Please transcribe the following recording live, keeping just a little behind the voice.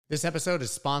This episode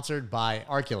is sponsored by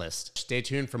Arculist. Stay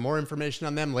tuned for more information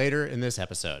on them later in this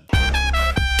episode.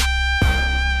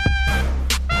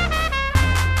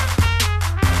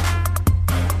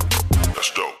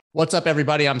 What's up,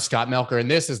 everybody? I'm Scott Melker,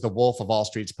 and this is the Wolf of Wall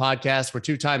Street's podcast, where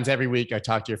 2 times every week I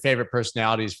talk to your favorite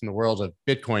personalities from the world of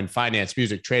Bitcoin, finance,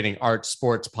 music, trading, art,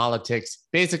 sports, politics,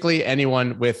 basically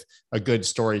anyone with a good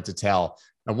story to tell.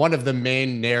 Now, one of the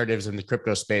main narratives in the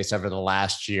crypto space over the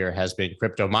last year has been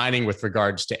crypto mining with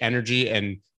regards to energy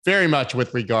and very much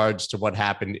with regards to what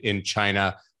happened in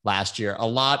China last year. A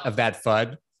lot of that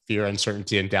FUD, fear,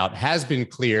 uncertainty, and doubt, has been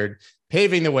cleared,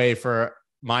 paving the way for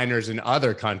miners in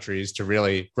other countries to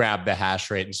really grab the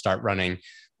hash rate and start running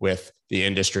with the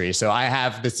industry. So I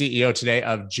have the CEO today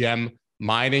of Gem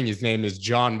Mining. His name is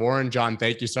John Warren. John,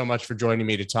 thank you so much for joining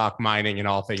me to talk mining and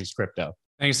all things crypto.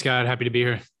 Thanks, Scott. Happy to be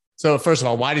here. So first of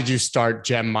all, why did you start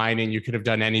Gem Mining? You could have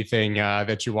done anything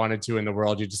that you wanted to in the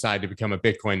world. You decided to become a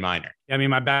Bitcoin miner. Yeah, I mean,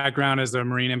 my background as a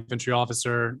Marine infantry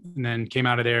officer, and then came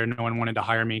out of there. No one wanted to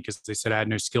hire me because they said I had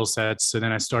no skill sets. So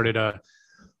then I started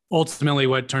ultimately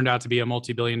what turned out to be a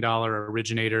multi-billion-dollar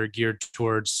originator geared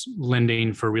towards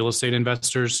lending for real estate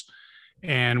investors.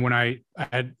 And when I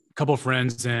had a couple of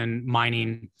friends in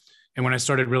mining, and when I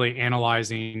started really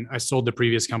analyzing, I sold the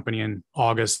previous company in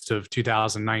August of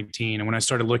 2019. And when I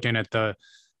started looking at the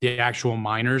actual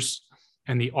miners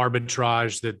and the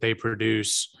arbitrage that they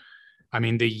produce, I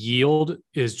mean, the yield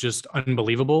is just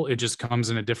unbelievable. It just comes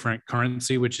in a different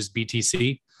currency, which is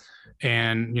BTC.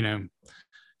 And, you know,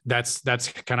 that's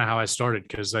kind of how I started,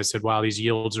 because I said, wow, these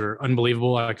yields are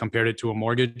unbelievable. I compared it to a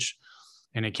mortgage,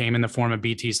 and it came in the form of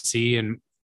BTC. And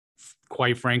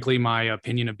quite frankly, my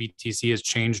opinion of BTC has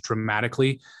changed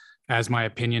dramatically, as my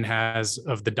opinion has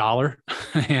of the dollar.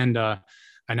 And I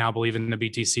now believe in the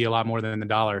BTC a lot more than the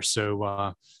dollar.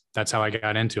 So that's how I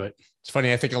got into it. It's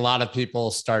funny. I think a lot of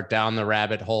people start down the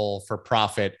rabbit hole for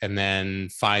profit and then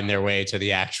find their way to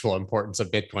the actual importance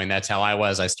of Bitcoin. That's how I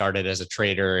was. I started as a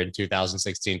trader in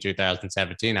 2016,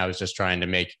 2017. I was just trying to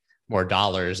make more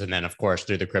dollars. And then, of course,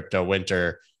 through the crypto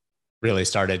winter, really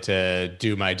started to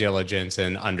do my diligence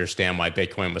and understand why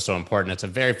Bitcoin was so important. It's a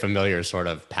very familiar sort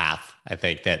of path, I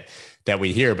think, that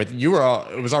we hear. But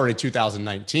it was already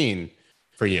 2019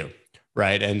 for you.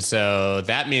 Right. And so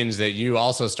that means that you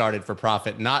also started for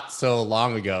profit not so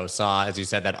long ago, saw, as you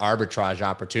said, that arbitrage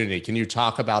opportunity. Can you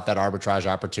talk about that arbitrage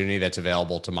opportunity that's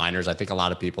available to miners? I think a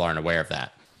lot of people aren't aware of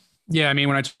that. Yeah, I mean,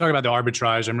 when I talk about the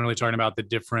arbitrage, I'm really talking about the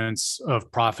difference of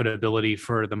profitability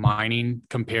for the mining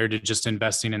compared to just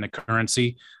investing in the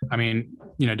currency. I mean,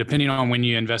 you know, depending on when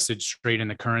you invested straight in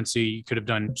the currency, you could have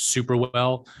done super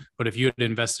well. But if you had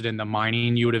invested in the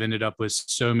mining, you would have ended up with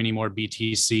so many more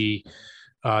BTC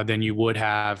than you would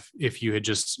have if you had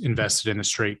just invested in the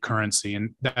straight currency.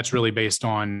 And that's really based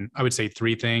on, I would say,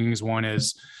 3 things. One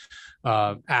is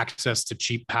access to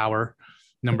cheap power.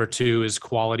 Number 2 is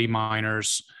quality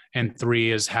miners. And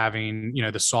 3 is having, you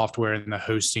know, the software and the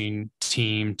hosting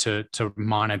team to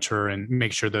monitor and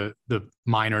make sure the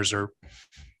miners are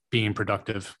being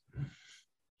productive.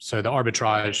 So the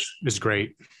arbitrage is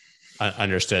great.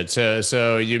 Understood.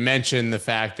 So you mentioned the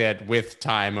fact that with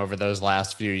time over those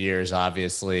last few years,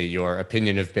 obviously your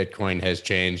opinion of Bitcoin has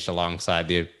changed alongside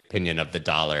the opinion of the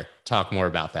dollar. Talk more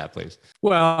about that, please.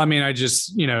 Well, I mean, I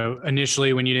just, you know,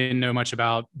 initially when you didn't know much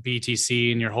about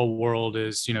BTC and your whole world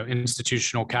is, you know,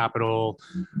 institutional capital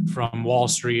from Wall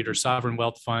Street or sovereign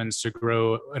wealth funds to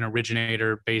grow an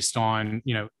originator based on,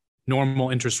 you know, normal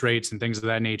interest rates and things of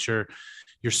that nature.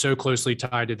 You're so closely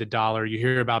tied to the dollar. You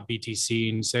hear about BTC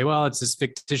and you say, well, it's this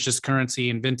fictitious currency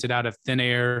invented out of thin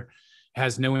air,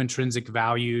 has no intrinsic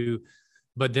value.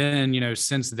 But then, you know,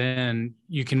 since then,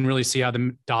 you can really see how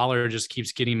the dollar just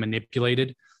keeps getting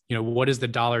manipulated. You know, what is the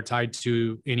dollar tied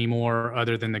to anymore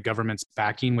other than the government's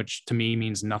backing, which to me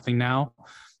means nothing now.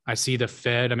 I see the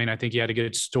Fed. I mean, I think you had a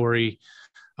good story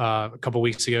a couple of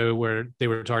weeks ago where they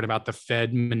were talking about the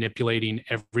Fed manipulating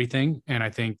everything. And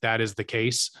I think that is the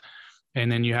case. And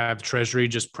then you have Treasury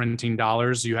just printing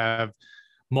dollars. You have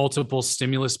multiple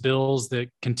stimulus bills that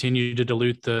continue to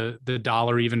dilute the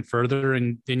dollar even further.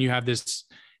 And then you have this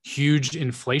huge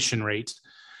inflation rate.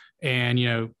 And, you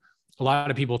know, a lot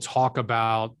of people talk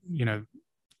about, you know,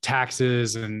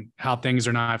 taxes and how things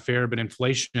are not fair, but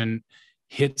inflation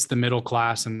hits the middle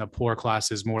class and the poor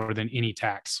classes more than any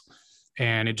tax.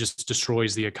 And it just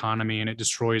destroys the economy and it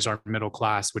destroys our middle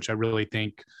class, which I really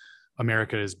think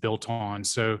America is built on.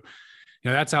 So, you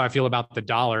know, that's how I feel about the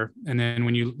dollar. And then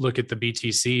when you look at the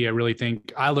BTC,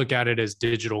 I look at it as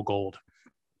digital gold.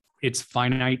 It's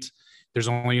finite. There's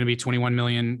only going to be 21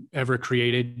 million ever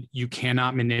created. You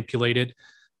cannot manipulate it.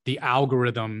 The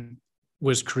algorithm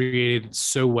was created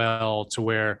so well to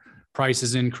where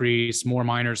prices increase, more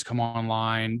miners come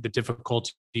online, the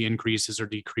difficulty increases or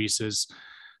decreases.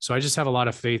 So I just have a lot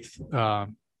of faith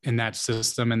in that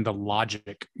system and the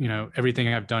logic.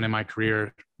 Everything I've done in my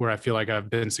career where I feel like I've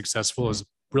been successful is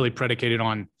really predicated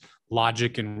on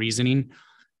logic and reasoning.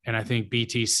 And I think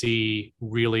BTC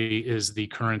really is the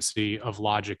currency of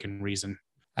logic and reason.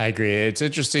 I agree. It's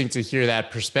interesting to hear that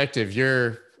perspective.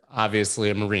 You're obviously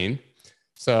a Marine.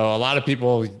 So a lot of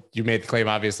people, you made the claim,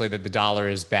 obviously, that the dollar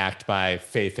is backed by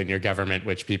faith in your government,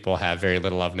 which people have very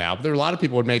little of now. But there are a lot of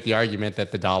people would make the argument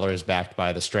that the dollar is backed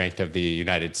by the strength of the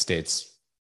United States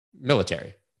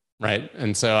military, right?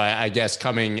 And so I guess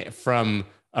coming from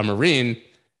a Marine,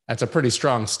 that's a pretty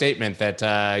strong statement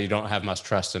that you don't have much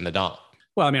trust in the dollar.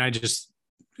 Well, I mean,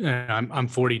 I'm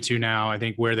 42 now. I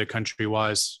think where the country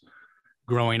was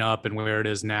growing up and where it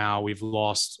is now, we've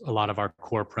lost a lot of our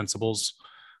core principles.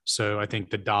 So I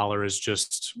think the dollar is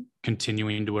just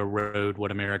continuing to erode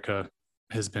what America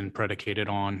has been predicated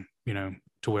on,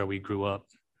 to where we grew up,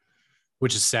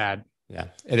 which is sad. Yeah,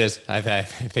 it is. I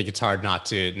think it's hard not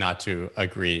to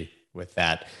agree with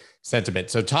that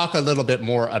sentiment. So talk a little bit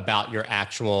more about your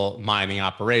actual mining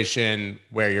operation,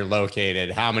 where you're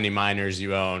located, how many miners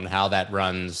you own, how that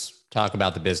runs. Talk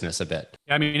about the business a bit.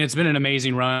 I mean, it's been an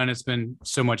amazing run. It's been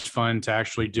so much fun to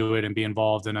actually do it and be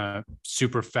involved in a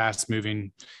super fast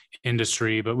moving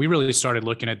industry. But we really started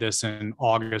looking at this in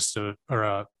August of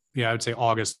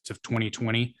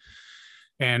 2020.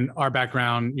 And our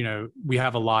background, we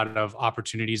have a lot of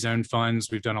opportunity zone funds.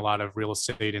 We've done a lot of real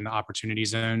estate in the opportunity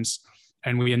zones.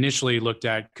 And we initially looked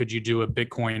at, could you do a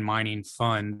Bitcoin mining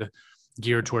fund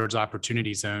geared towards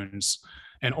opportunity zones?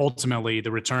 And ultimately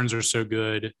the returns are so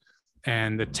good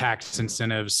and the tax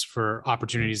incentives for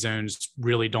opportunity zones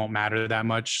really don't matter that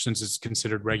much since it's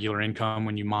considered regular income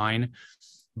when you mine.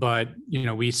 But,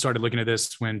 we started looking at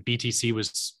this when BTC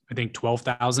was, I think,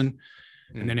 12,000,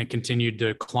 and then it continued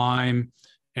to climb.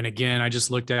 And again, I just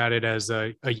looked at it as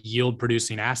a yield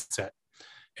producing asset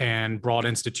and brought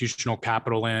institutional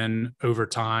capital in over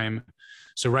time.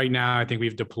 So right now, I think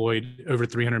we've deployed over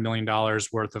 $300 million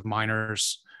worth of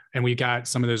miners. And we got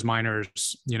some of those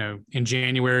miners, in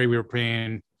January, we were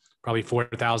paying probably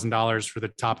 $4,000 for the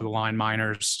top of the line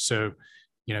miners. So,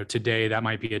 today that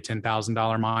might be a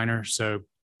 $10,000 miner. So,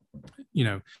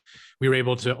 we were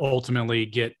able to ultimately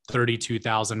get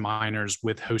 32,000 miners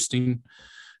with hosting.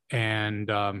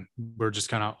 And we're just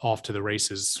kind of off to the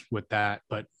races with that.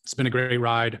 But it's been a great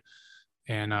ride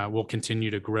and we'll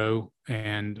continue to grow.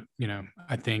 And,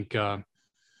 I think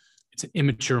it's an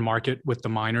immature market with the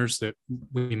miners that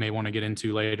we may want to get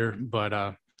into later, but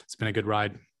it's been a good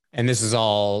ride. And this is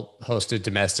all hosted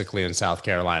domestically in South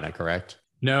Carolina, correct?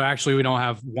 No, actually, we don't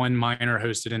have one miner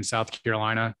hosted in South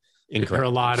Carolina. Incorrect. There are a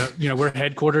lot of, we're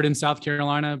headquartered in South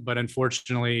Carolina, but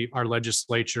unfortunately our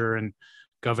legislature and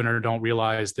governor don't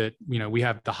realize that, we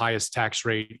have the highest tax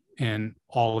rate in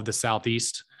all of the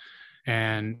Southeast.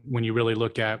 And when you really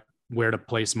look at where to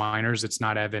place miners, it's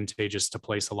not advantageous to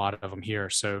place a lot of them here.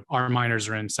 So our miners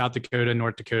are in South Dakota,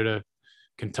 North Dakota,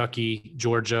 Kentucky,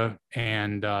 Georgia,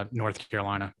 and North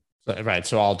Carolina. Right.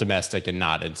 So all domestic and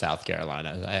not in South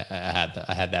Carolina.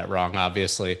 I had that wrong,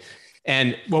 obviously.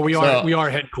 And well, we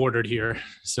are headquartered here.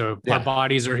 So our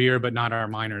bodies are here, but not our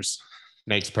miners.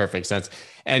 Makes perfect sense.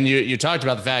 And you talked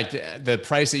about the fact, the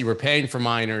price that you were paying for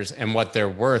miners and what they're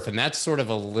worth. And that's sort of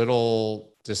a little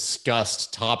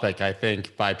discussed topic, I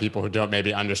think, by people who don't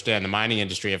maybe understand the mining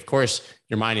industry. Of course,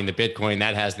 you're mining the Bitcoin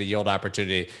that has the yield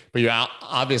opportunity, but you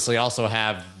obviously also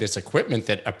have this equipment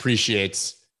that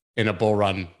appreciates in a bull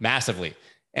run massively.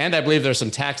 And I believe there's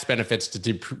some tax benefits to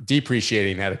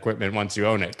depreciating that equipment once you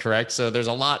own it, correct? So there's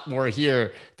a lot more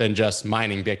here than just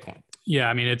mining Bitcoin. Yeah,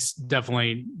 I mean, it's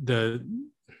definitely there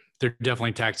are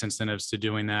definitely tax incentives to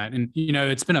doing that. And,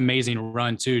 it's been an amazing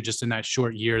run too, just in that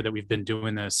short year that we've been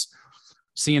doing this,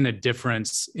 seeing the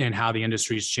difference in how the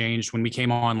industry's changed. When we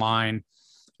came online,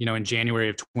 in January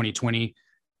of 2020,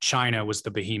 China was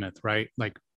the behemoth, right?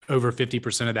 Like over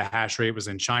 50% of the hash rate was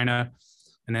in China.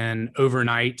 And then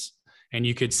overnight, and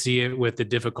you could see it with the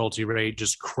difficulty rate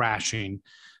just crashing,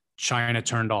 China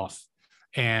turned off.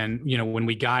 And, when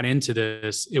we got into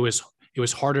this, it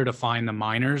was harder to find the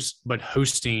miners, but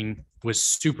hosting was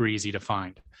super easy to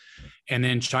find. And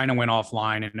then China went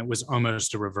offline and it was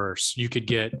almost a reverse. You could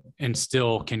get and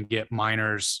still can get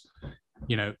miners,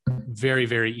 very,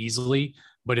 very easily,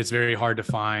 but it's very hard to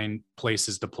find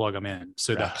places to plug them in.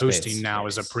 So the hosting now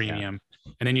is a premium.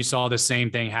 Yeah. And then you saw the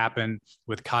same thing happen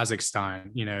with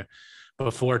Kazakhstan.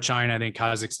 Before China, I think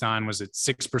Kazakhstan was at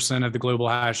 6% of the global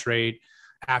hash rate.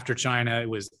 After China, it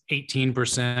was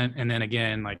 18%. And then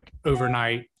again, like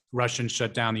overnight, Russians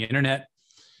shut down the internet,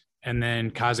 and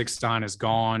then Kazakhstan is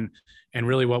gone. And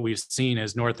really what we've seen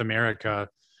is North America,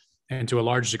 and to a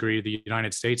large degree, the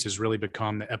United States has really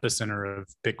become the epicenter of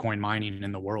Bitcoin mining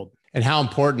in the world. And how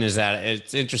important is that?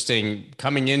 It's interesting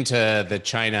coming into the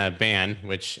China ban,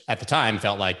 which at the time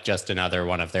felt like just another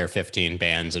one of their 15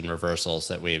 bans and reversals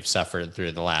that we've suffered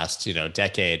through the last,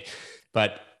 decade.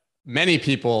 But many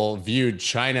people viewed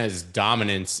China's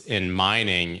dominance in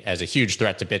mining as a huge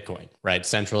threat to Bitcoin, right?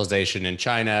 Centralization in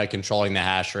China, controlling the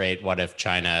hash rate. What if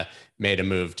China made a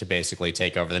move to basically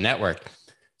take over the network?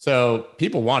 So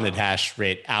people wanted hash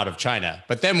rate out of China.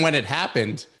 But then when it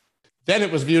happened, then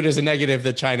it was viewed as a negative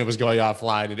that China was going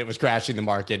offline and it was crashing the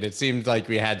market. It seemed like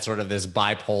we had sort of this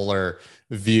bipolar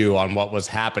view on what was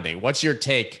happening. What's your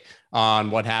take on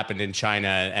what happened in China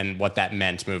and what that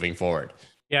meant moving forward?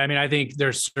 Yeah, I mean, I think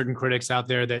there's certain critics out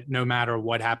there that no matter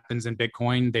what happens in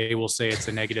Bitcoin, they will say it's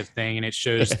a negative thing, and it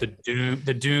shows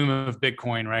the doom of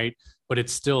Bitcoin, right? But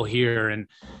it's still here. And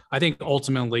I think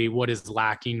ultimately what is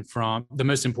lacking from the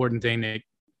most important thing that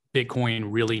Bitcoin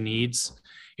really needs,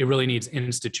 it really needs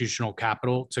institutional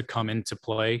capital to come into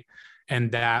play.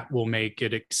 And that will make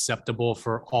it acceptable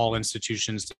for all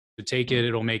institutions to take it.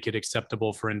 It'll make it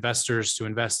acceptable for investors to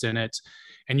invest in it.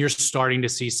 And you're starting to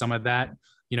see some of that.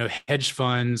 Hedge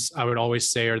funds, I would always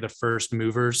say, are the first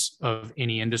movers of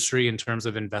any industry in terms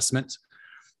of investment.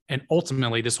 And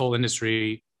ultimately, this whole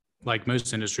industry, like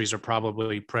most industries, are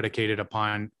probably predicated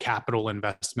upon capital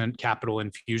investment, capital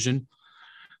infusion.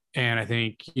 And I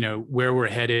think, where we're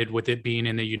headed with it being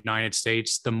in the United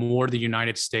States, the more the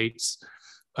United States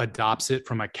adopts it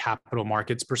from a capital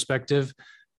markets perspective,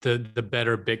 the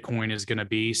better Bitcoin is going to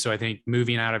be. So I think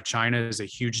moving out of China is a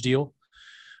huge deal.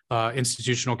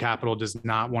 Institutional capital does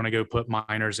not want to go put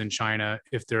miners in China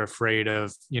if they're afraid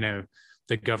of,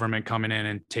 the government coming in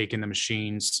and taking the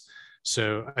machines.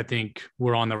 So I think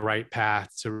we're on the right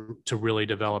path to really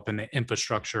develop in the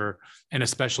infrastructure, and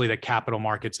especially the capital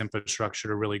markets infrastructure,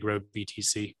 to really grow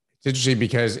BTC. It's interesting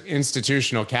because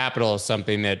institutional capital is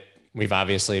something that we've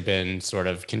obviously been sort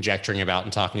of conjecturing about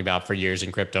and talking about for years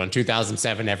in crypto. In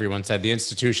 2007, everyone said the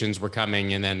institutions were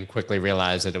coming, and then quickly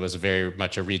realized that it was very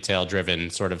much a retail driven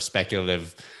sort of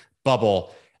speculative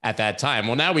bubble at that time.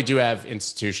 Well, now we do have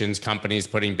institutions, companies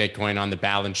putting Bitcoin on the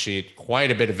balance sheet,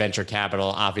 quite a bit of venture capital,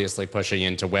 obviously pushing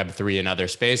into Web3 and other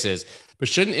spaces. But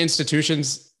shouldn't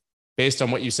institutions, based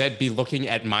on what you said, be looking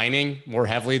at mining more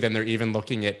heavily than they're even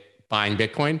looking at buying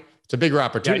Bitcoin? It's a bigger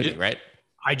opportunity, right?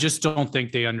 I just don't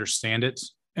think they understand it.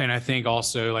 And I think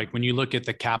also, like, when you look at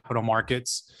the capital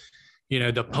markets,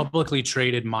 the publicly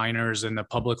traded miners and the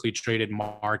publicly traded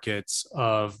markets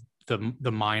of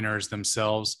the miners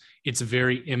themselves, it's a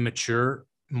very immature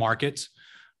market.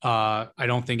 I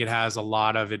don't think it has a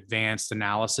lot of advanced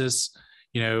analysis,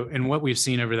 and what we've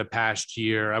seen over the past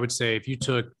year, I would say if you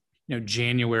took,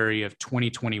 January of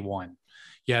 2021,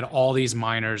 you had all these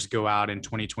miners go out in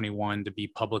 2021 to be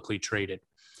publicly traded.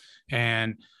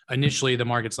 And initially the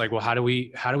market's like, well, how do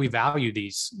we value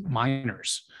these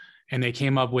miners? And they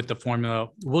came up with the formula,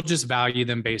 we'll just value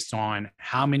them based on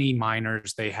how many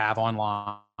miners they have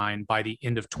online by the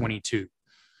end of 22.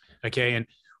 Okay. And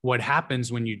what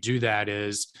happens when you do that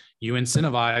is you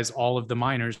incentivize all of the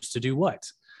miners to do what?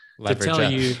 Leverage to tell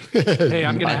up. You, hey,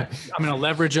 I'm gonna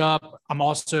leverage up. I'm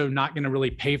also not going to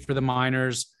really pay for the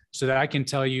miners, so that I can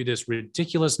tell you this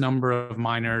ridiculous number of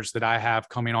miners that I have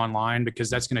coming online, because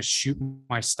that's going to shoot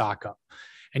my stock up.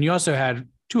 And you also had,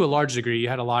 to a large degree, you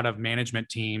had a lot of management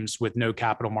teams with no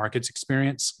capital markets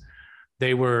experience.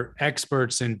 They were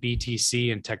experts in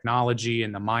BTC and technology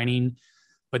and the mining,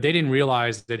 but they didn't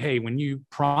realize that, hey, when you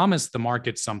promise the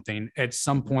market something, at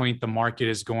some point the market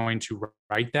is going to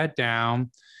write that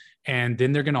down, and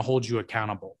then they're going to hold you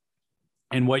accountable.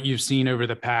 And what you've seen over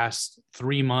the past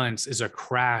 3 months is a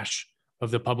crash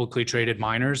of the publicly traded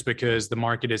miners, because the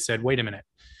market has said, wait a minute,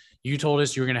 you told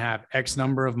us you were going to have X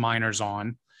number of miners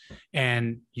on,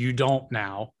 and you don't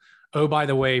now. Oh, by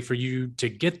the way, for you to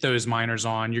get those miners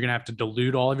on, you're going to have to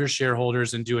dilute all of your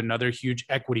shareholders and do another huge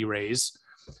equity raise.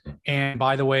 And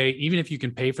by the way, even if you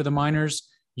can pay for the miners,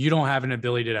 you don't have an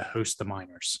ability to host the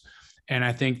miners. And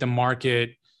I think the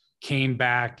market came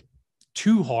back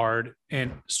too hard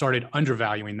and started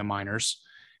undervaluing the miners.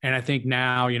 And I think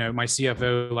now, my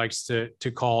CFO likes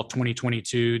to call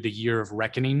 2022 the year of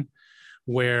reckoning,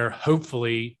 where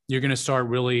hopefully you're going to start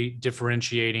really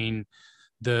differentiating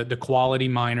the quality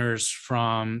miners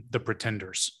from the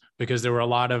pretenders, because there were a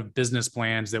lot of business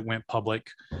plans that went public.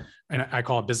 And I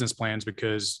call it business plans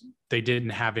because they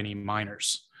didn't have any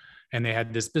miners. And they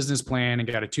had this business plan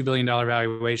and got a $2 billion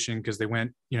valuation because they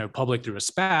went, public through a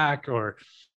SPAC or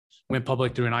went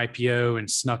public through an IPO and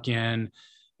snuck in.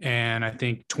 And I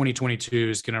think 2022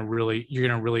 is going to you're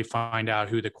going to really find out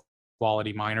who the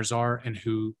quality miners are and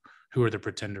who are the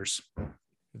pretenders.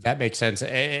 That makes sense.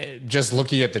 Just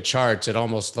looking at the charts, it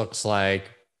almost looks like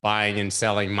buying and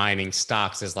selling mining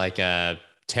stocks is like a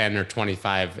 10 or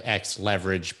 25x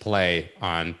leverage play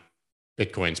on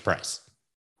Bitcoin's price,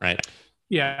 right?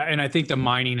 Yeah, and I think the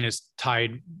mining is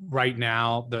tied right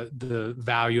now. The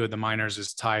value of the miners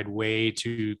is tied way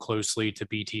too closely to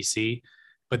BTC,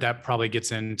 but that probably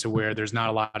gets into where there's not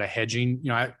a lot of hedging.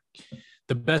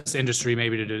 The best industry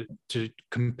maybe to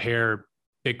compare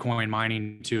Bitcoin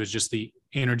mining to is just the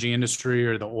energy industry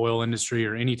or the oil industry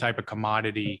or any type of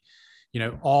commodity.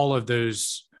 All of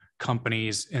those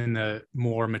companies in the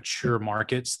more mature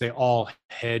markets, they all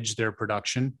hedge their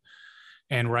production.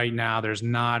 And right now there's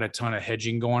not a ton of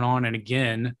hedging going on. And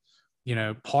again,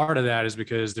 part of that is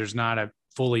because there's not a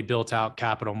fully built out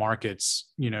capital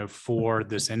markets, for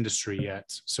this industry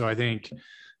yet. So I think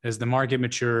as the market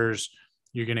matures,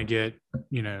 you're going to get,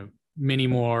 many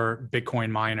more Bitcoin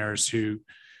miners who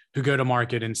go to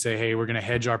market and say, hey, we're going to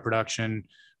hedge our production.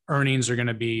 Earnings are going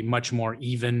to be much more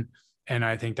even. And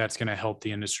I think that's going to help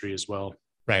the industry as well.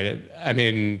 Right. I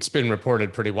mean, it's been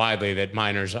reported pretty widely that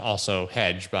miners also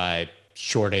hedge by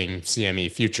shorting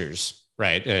CME futures,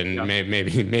 right? And yeah,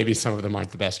 maybe some of them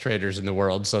aren't the best traders in the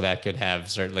world. So that could have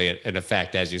certainly an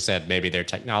effect. As you said, maybe they're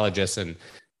technologists and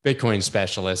Bitcoin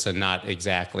specialists and not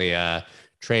exactly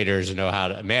traders who know how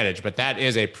to manage. But that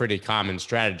is a pretty common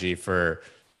strategy for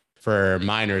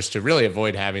miners to really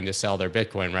avoid having to sell their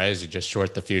Bitcoin, right? Is you just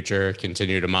short the future,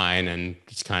 continue to mine, and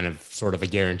it's kind of sort of a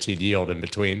guaranteed yield in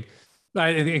between.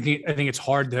 I think it's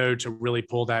hard though to really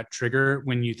pull that trigger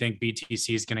when you think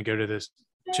BTC is going to go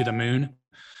to the moon.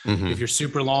 Mm-hmm. If you're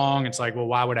super long, it's like, well,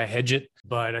 why would I hedge it?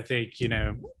 But I think,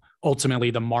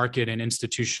 ultimately the market and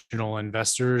institutional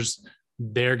investors,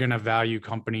 they're going to value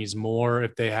companies more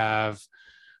if they have,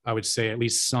 I would say, at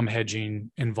least some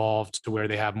hedging involved to where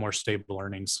they have more stable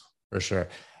earnings. For sure.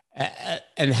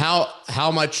 And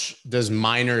how much does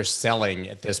miners selling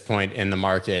at this point in the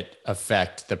market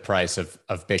affect the price of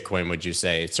Bitcoin, would you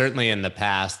say? Certainly in the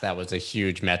past, that was a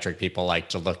huge metric people like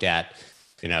to look at,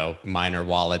 miner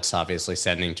wallets obviously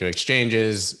sending to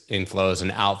exchanges, inflows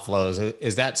and outflows.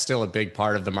 Is that still a big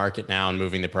part of the market now and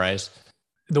moving the price?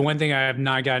 The one thing I have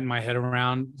not gotten my head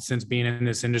around since being in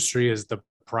this industry is the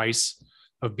price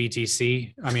of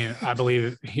BTC. I mean, I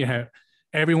believe,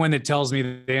 everyone that tells me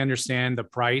that they understand the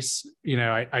price,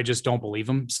 I just don't believe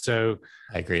them. So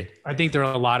I agree. I think there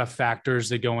are a lot of factors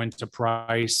that go into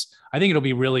price. I think it'll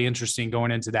be really interesting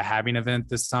going into the halving event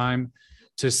this time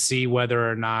to see whether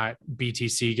or not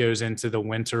BTC goes into the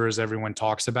winter as everyone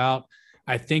talks about.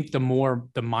 I think the more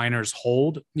the miners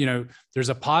hold, there's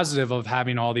a positive of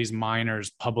having all these miners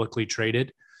publicly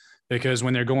traded, because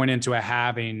when they're going into a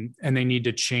halving and they need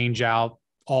to change out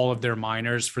all of their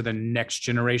miners for the next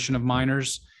generation of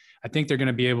miners, I think they're going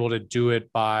to be able to do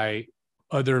it by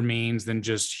other means than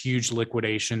just huge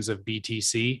liquidations of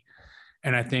BTC.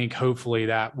 And I think hopefully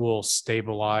that will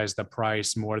stabilize the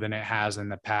price more than it has in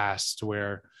the past,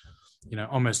 where,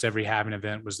 almost every halving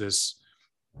event was this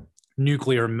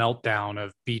nuclear meltdown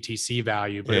of BTC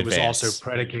value, but it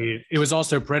was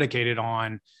also predicated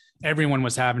on everyone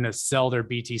was having to sell their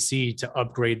BTC to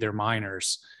upgrade their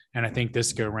miners. And I think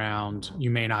this go round, you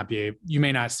may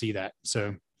not see that.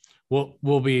 So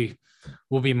we'll be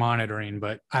monitoring,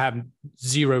 but I have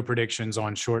zero predictions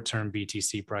on short-term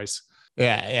BTC price.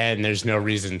 Yeah, and there's no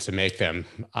reason to make them.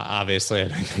 Obviously, I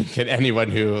think anyone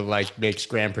who makes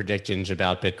grand predictions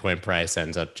about Bitcoin price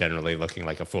ends up generally looking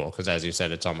like a fool, because as you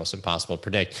said, it's almost impossible to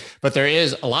predict. But there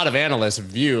is a lot of analysts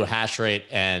view hash rate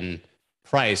and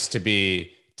price to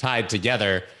be tied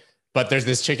together. But there's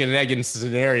this chicken and egg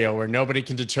scenario where nobody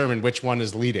can determine which one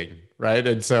is leading, right?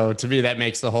 And so to me, that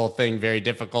makes the whole thing very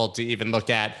difficult to even look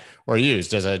at or use.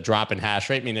 Does a drop in hash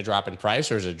rate mean a drop in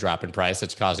price, or is it a drop in price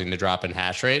that's causing the drop in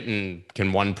hash rate? And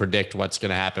can one predict what's going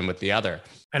to happen with the other?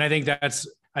 And I think that's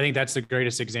the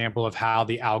greatest example of how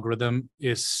the algorithm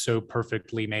is so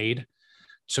perfectly made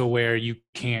to where you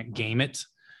can't game it,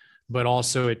 but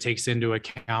also it takes into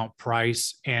account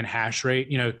price and hash rate.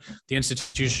 The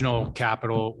institutional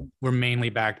capital, we're mainly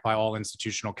backed by all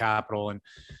institutional capital. And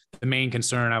the main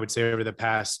concern I would say over the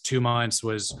past 2 months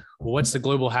was, well, what's the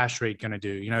global hash rate going to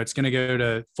do? It's going to go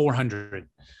to 400.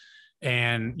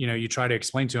 And, you try to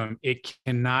explain to them, it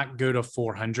cannot go to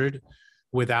 400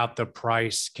 without the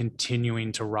price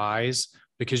continuing to rise,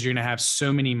 because you're going to have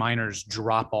so many miners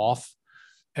drop off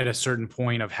at a certain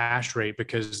point of hash rate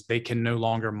because they can no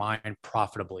longer mine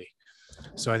profitably.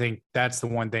 So I think that's the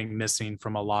one thing missing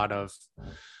from a lot of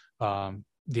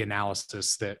the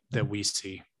analysis that we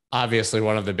see. Obviously,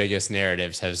 one of the biggest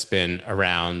narratives has been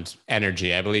around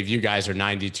energy. I believe you guys are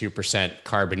 92%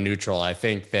 carbon neutral. I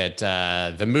think that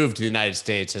the move to the United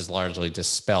States has largely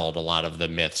dispelled a lot of the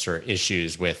myths or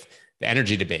issues with the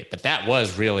energy debate. But that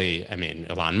was really, I mean,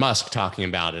 Elon Musk talking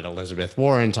about it, Elizabeth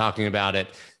Warren talking about it.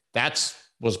 That's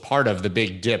was part of the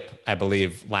big dip, I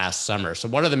believe, last summer. So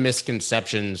what are the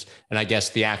misconceptions and I guess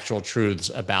the actual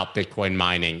truths about Bitcoin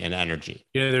mining and energy?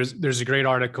 Yeah, there's a great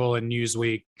article in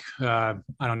Newsweek, I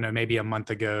don't know, maybe a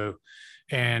month ago.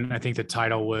 And I think the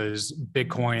title was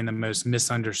Bitcoin, the most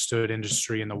misunderstood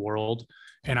industry in the world.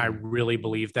 And I really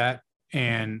believe that.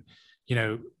 And, you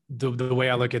know, the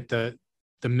way I look at the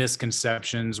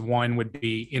misconceptions, one would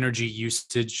be energy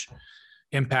usage,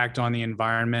 impact on the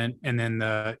environment, and then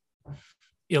the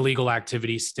illegal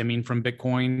activity stemming from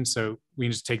Bitcoin. So we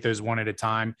can just take those one at a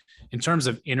time. In terms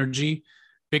of energy,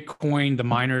 Bitcoin, the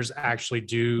miners actually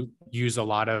do use a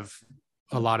lot of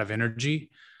energy,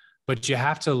 but you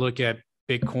have to look at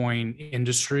Bitcoin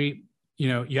industry. You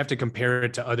know, you have to compare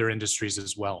it to other industries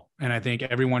as well. And I think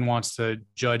everyone wants to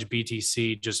judge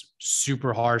BTC just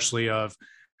super harshly of,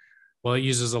 well, it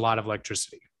uses a lot of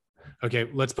electricity. Okay,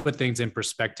 let's put things in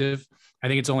perspective. I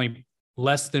think it's only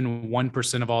less than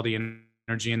 1% of all the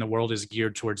energy in the world is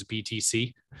geared towards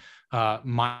BTC.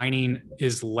 Mining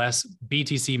is less,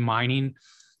 BTC mining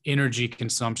energy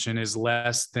consumption is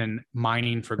less than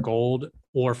mining for gold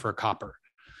or for copper.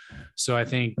 So I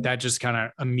think that just kind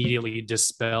of immediately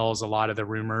dispels a lot of the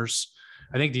rumors.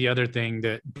 I think the other thing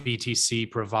that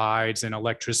BTC provides and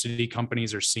electricity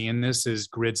companies are seeing this is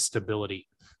grid stability.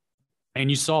 And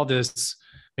you saw this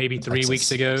maybe 3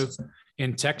 weeks ago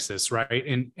in Texas,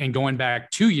 right? And going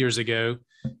back 2 years ago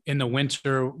in the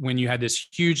winter, when you had this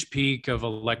huge peak of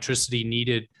electricity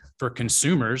needed for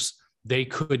consumers, they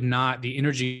could not, the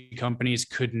energy companies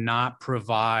could not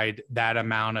provide that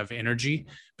amount of energy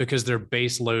because their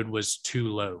base load was too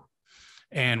low.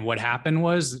 And what happened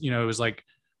was, you know, it was like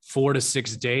 4 to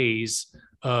 6 days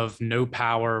of no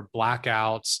power,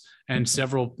 blackouts, and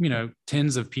several, you know,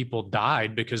 tens of people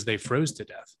died because they froze to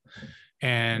death.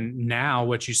 And now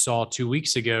what you saw 2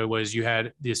 weeks ago was you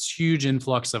had this huge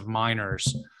influx of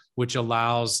miners, which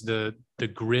allows the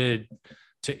grid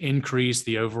to increase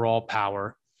the overall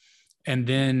power. And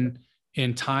then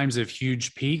in times of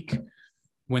huge peak,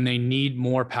 when they need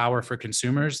more power for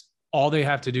consumers, all they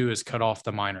have to do is cut off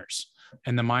the miners.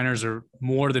 And the miners are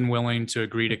more than willing to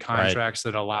agree to contracts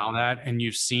that allow that. And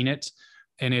you've seen it.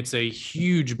 And it's a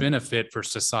huge benefit for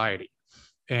society.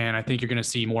 And I think you're going to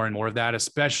see more and more of that,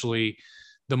 especially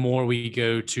the more we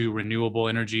go to renewable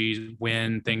energy,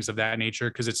 wind, things of that nature,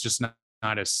 because it's just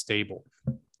not as stable.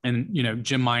 And, you know,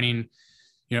 Jim mining,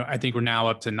 you know, I think we're now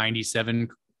up to 97%,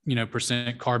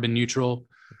 carbon neutral.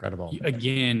 Incredible.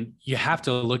 Again, you have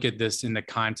to look at this in the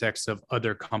context of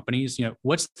other companies. You know,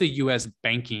 what's the US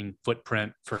banking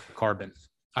footprint for carbon?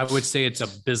 I would say it's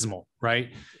abysmal, right?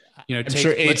 You know,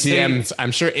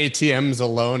 I'm sure ATMs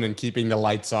alone and keeping the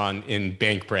lights on in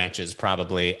bank branches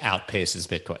probably outpaces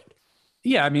Bitcoin.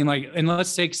 Yeah, I mean, and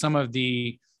let's take some of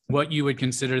what you would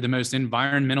consider the most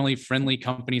environmentally friendly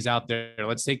companies out there.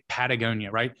 Let's take Patagonia,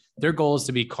 right? Their goal is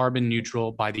to be carbon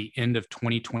neutral by the end of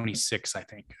 2026, I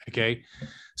think. Okay.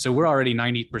 So we're already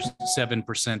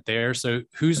 97% there. So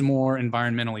who's more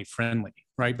environmentally friendly,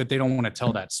 right? But they don't want to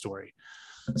tell that story.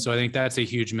 So I think that's a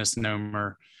huge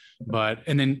misnomer. But,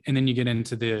 and then you get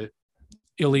into the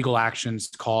illegal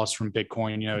actions cost from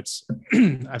Bitcoin. You know, it's,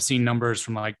 I've seen numbers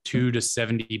from like 2 to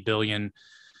 70 billion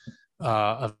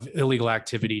of illegal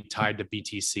activity tied to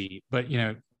BTC. But, you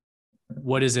know,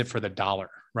 what is it for the dollar,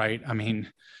 right? I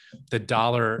mean, the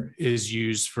dollar is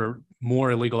used for more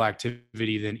illegal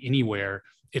activity than anywhere.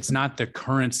 It's not the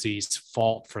currency's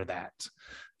fault for that.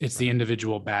 It's the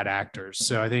individual bad actors.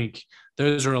 So I think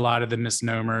those are a lot of the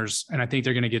misnomers, and I think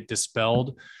they're going to get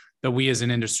dispelled. But we as an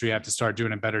industry have to start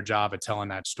doing a better job at telling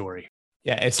that story.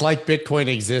 Yeah, it's like Bitcoin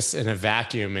exists in a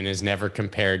vacuum and is never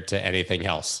compared to anything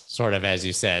else, sort of, as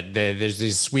you said. There's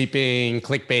these sweeping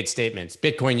clickbait statements.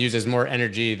 Bitcoin uses more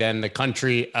energy than the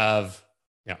country of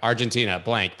Argentina,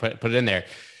 blank, put it in there.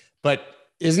 But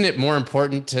isn't it more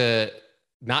important to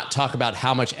not talk about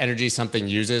how much energy something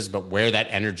uses, but where that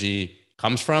energy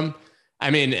comes from? I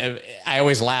mean, I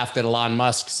always laugh that Elon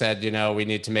Musk said, we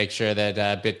need to make sure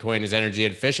that Bitcoin is energy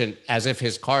efficient, as if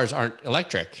his cars aren't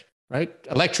electric. Right?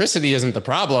 Electricity isn't the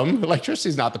problem. Electricity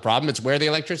is not the problem. It's where the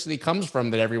electricity comes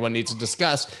from that everyone needs to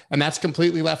discuss. And that's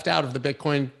completely left out of the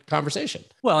Bitcoin conversation.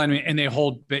 Well, and they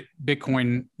hold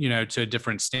Bitcoin, to a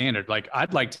different standard. Like,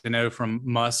 I'd like to know from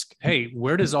Musk, hey,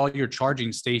 where does all your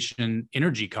charging station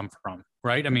energy come from?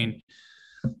 Right? I mean,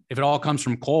 if it all comes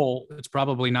from coal, it's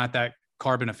probably not that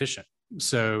carbon efficient.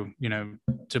 So,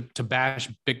 to bash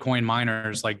Bitcoin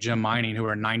miners like Gem Mining, who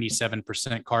are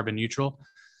 97% carbon neutral,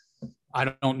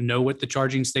 I don't know what the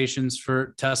charging stations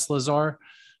for Teslas are,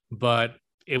 but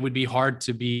it would be hard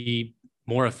to be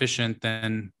more efficient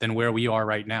than where we are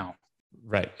right now.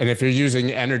 Right. And if you're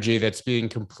using energy that's being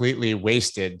completely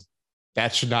wasted,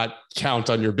 that should not count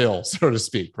on your bill, so to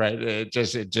speak, right? It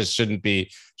just shouldn't be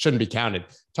counted.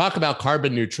 Talk about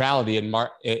carbon neutrality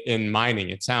in mining.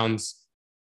 It sounds,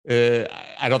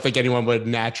 I don't think anyone would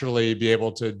naturally be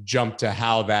able to jump to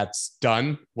how that's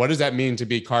done. What does that mean to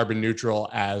be carbon neutral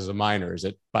as a miner? Is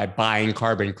it by buying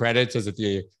carbon credits? Is it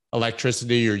the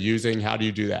electricity you're using? How do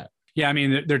you do that? Yeah, I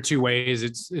mean, there are two ways.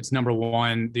 It's number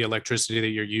one, the electricity that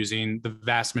you're using. The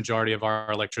vast majority of our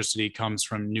electricity comes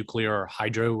from nuclear or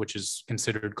hydro, which is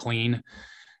considered clean.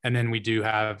 And then we do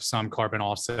have some carbon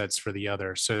offsets for the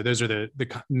other. So those are the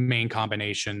main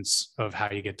combinations of how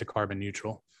you get to carbon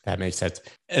neutral. That makes sense.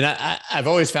 And I've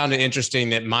always found it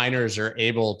interesting that miners are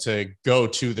able to go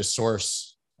to the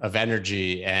source of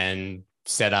energy and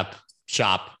set up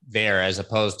shop there, as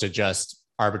opposed to just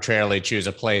arbitrarily choose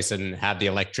a place and have the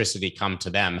electricity come to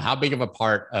them. How big of a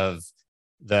part of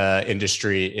the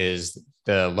industry is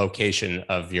the location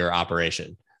of your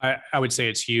operation? I would say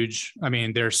it's huge. I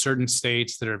mean, there are certain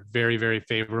states that are very, very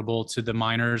favorable to the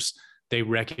miners. They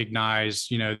recognize,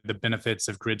 the benefits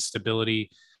of grid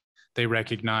stability. They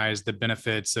recognize the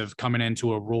benefits of coming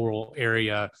into a rural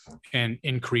area and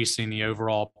increasing the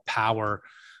overall power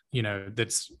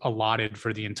that's allotted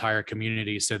for the entire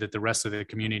community, so that the rest of the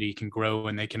community can grow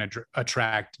and they can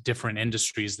attract different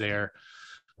industries there.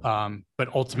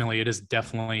 But ultimately, it has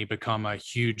definitely become a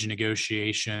huge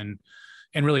negotiation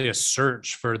and really a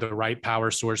search for the right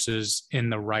power sources in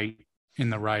the right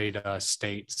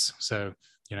states. So,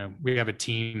 we have a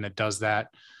team that does that.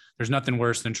 There's nothing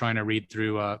worse than trying to read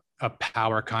through a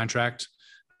power contract.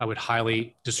 I would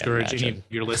highly discourage any of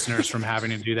your listeners from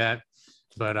having to do that.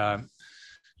 But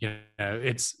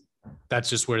that's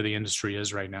just where the industry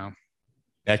is right now.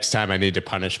 Next time I need to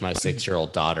punish my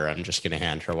 6-year-old daughter, I'm just going to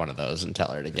hand her one of those and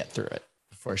tell her to get through it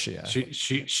before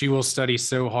she will study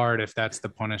so hard if that's the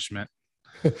punishment.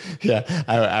 Yeah,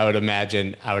 I would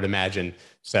imagine.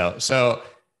 So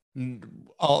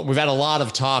we've had a lot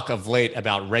of talk of late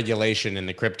about regulation in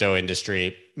the crypto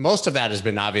industry. Most of that has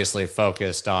been obviously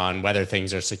focused on whether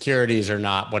things are securities or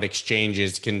not, what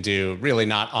exchanges can do, really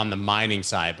not on the mining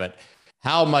side. But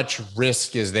how much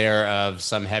risk is there of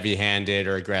some heavy-handed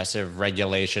or aggressive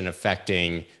regulation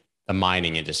affecting the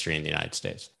mining industry in the United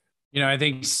States? I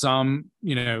think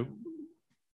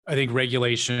I think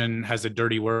regulation has a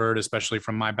dirty word, especially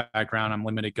from my background. I'm a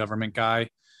limited government guy,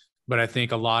 but I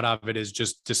think a lot of it is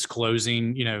just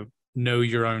disclosing, know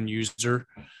your own user,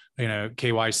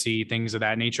 KYC, things of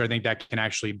that nature. I think that can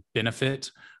actually benefit.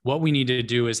 What we need to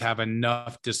do is have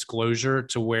enough disclosure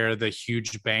to where the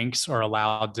huge banks are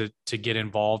allowed to get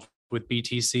involved with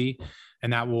BTC.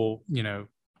 And that will,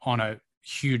 on a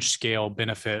huge scale,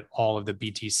 benefit all of the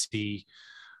BTC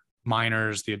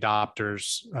miners, the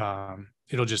adopters.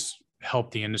 It'll just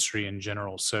help the industry in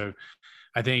general. So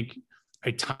I think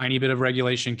a tiny bit of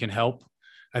regulation can help.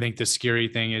 I think the scary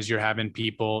thing is you're having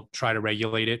people try to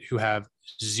regulate it who have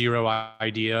zero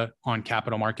idea on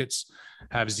capital markets,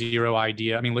 have zero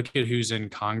idea. I mean, look at who's in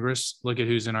Congress, look at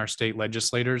who's in our state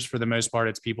legislators. For the most part,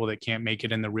 it's people that can't make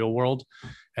it in the real world,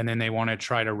 and then they want to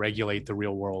try to regulate the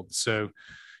real world. So,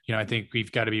 I think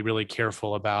we've got to be really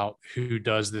careful about who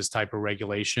does this type of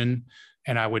regulation.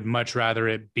 And I would much rather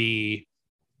it be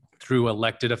through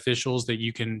elected officials that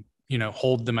you can,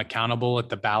 hold them accountable at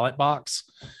the ballot box,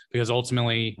 because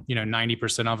ultimately,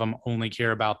 90% of them only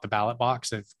care about the ballot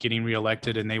box of getting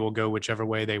reelected, and they will go whichever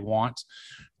way they want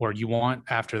or you want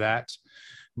after that.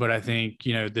 But I think,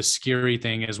 the scary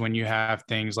thing is when you have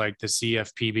things like the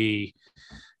CFPB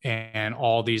and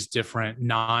all these different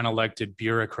non-elected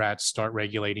bureaucrats start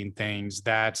regulating things,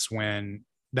 that's when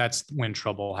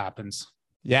trouble happens.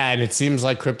 Yeah, and it seems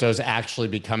like crypto is actually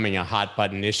becoming a hot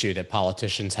button issue that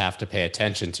politicians have to pay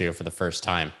attention to for the first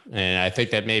time. And I think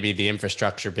that maybe the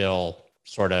infrastructure bill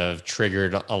sort of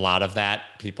triggered a lot of that.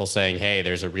 People saying, hey,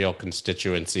 there's a real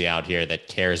constituency out here that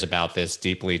cares about this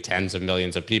deeply, tens of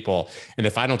millions of people. And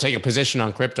if I don't take a position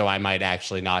on crypto, I might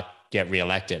actually not get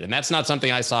reelected. And that's not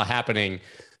something I saw happening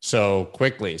so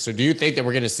quickly. So do you think that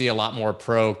we're going to see a lot more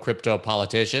pro crypto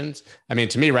politicians? I mean,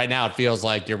 to me right now, it feels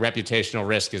like your reputational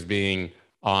risk is being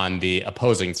on the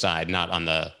opposing side, not on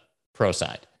the pro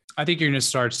side. I think you're going to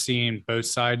start seeing both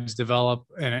sides develop,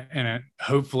 and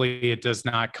hopefully it does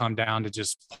not come down to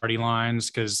just party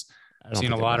lines, because I've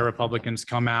seen a lot of Republicans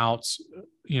come out,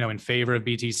 in favor of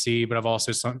BTC, but I've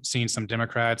also seen some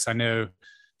Democrats. I know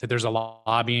that there's a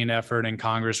lobbying effort in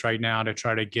Congress right now to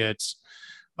try to get,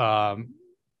 kind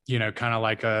of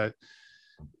like a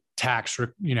tax,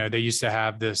 they used to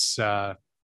have this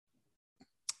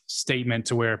statement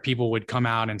to where people would come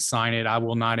out and sign it. I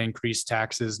will not increase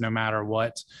taxes no matter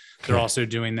what. They're also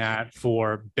doing that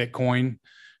for Bitcoin.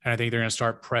 And I think they're going to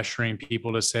start pressuring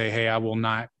people to say, hey, I will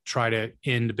not try to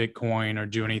end Bitcoin or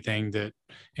do anything that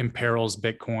imperils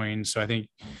Bitcoin. So I think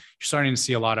you're starting to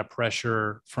see a lot of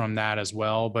pressure from that as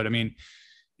well. But I mean,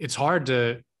 it's hard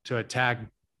to attack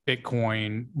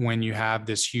Bitcoin when you have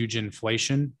this huge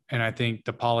inflation. And I think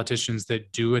the politicians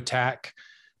that do attack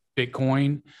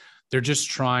Bitcoin, they're just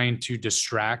trying to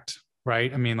distract,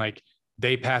 right? I mean, like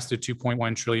they passed a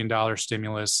 $2.1 trillion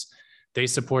stimulus. They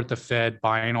support the Fed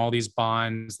buying all these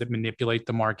bonds that manipulate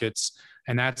the markets,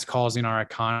 and that's causing our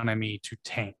economy to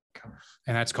tank.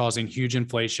 And that's causing huge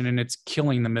inflation, and it's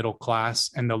killing the middle class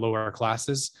and the lower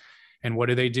classes. And what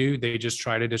do? They just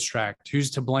try to distract.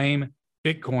 Who's to blame?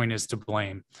 Bitcoin is to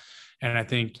blame. And I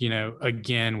think,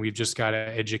 again, we've just got to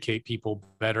educate people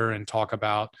better and talk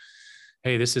about,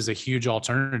 hey, this is a huge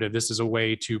alternative. This is a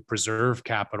way to preserve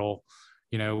capital.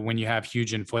 When you have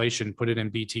huge inflation, put it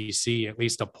in BTC, at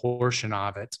least a portion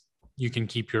of it, you can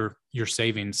keep your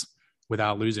savings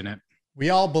without losing it. We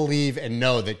all believe and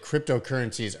know that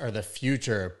cryptocurrencies are the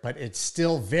future, but it's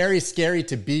still very scary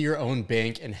to be your own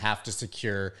bank and have to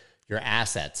secure your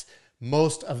assets.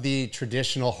 Most of the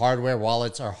traditional hardware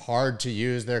wallets are hard to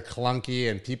use. They're clunky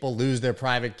and people lose their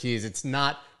private keys. It's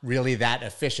not really that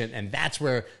efficient. And that's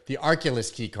where the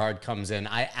Arculus key card comes in.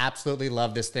 I absolutely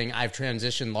love this thing. I've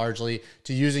transitioned largely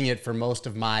to using it for most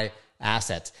of my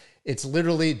assets. It's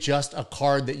literally just a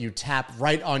card that you tap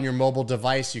right on your mobile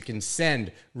device. You can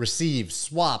send, receive,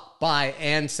 swap, buy,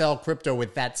 and sell crypto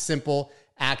with that simple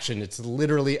action. It's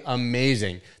literally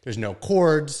amazing. There's no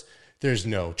cords. There's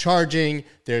no charging.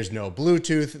 There's no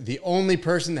Bluetooth. The only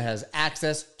person that has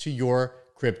access to your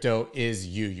crypto is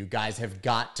you. You guys have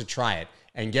got to try it.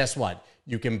 And guess what?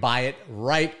 You can buy it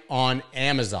right on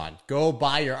Amazon. Go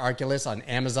buy your Arculus on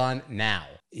Amazon now.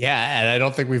 Yeah, and I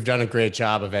don't think we've done a great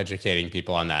job of educating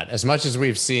people on that. As much as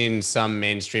we've seen some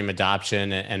mainstream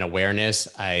adoption and awareness,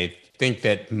 I think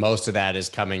that most of that is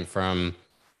coming from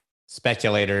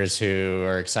speculators who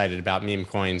are excited about meme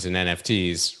coins and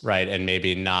NFTs, right? And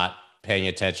maybe not paying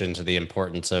attention to the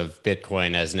importance of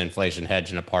Bitcoin as an inflation hedge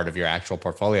and a part of your actual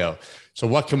portfolio. So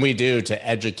what can we do to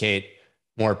educate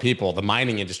more people, the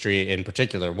mining industry in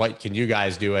particular? What can you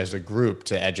guys do as a group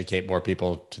to educate more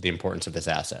people to the importance of this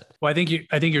asset? Well, I think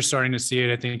you're starting to see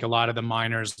it. I think a lot of the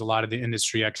miners, a lot of the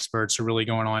industry experts are really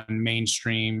going on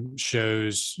mainstream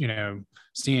shows,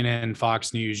 CNN,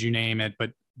 Fox News, you name it,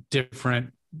 but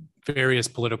different various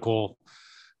political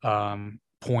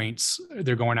points.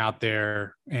 They're going out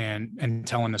there and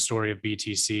telling the story of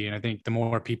BTC. And I think the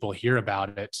more people hear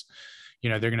about it,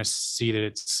 they're going to see that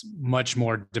it's much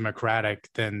more democratic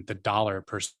than the dollar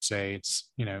per se.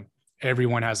 It's,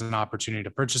 everyone has an opportunity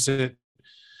to purchase it.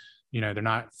 They're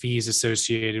not fees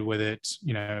associated with it.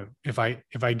 If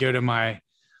I go to my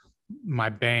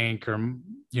bank or,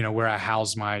 where I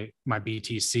house my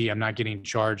BTC, I'm not getting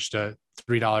charged a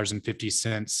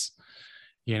 $3.50,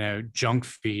 junk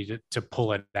fee to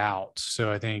pull it out.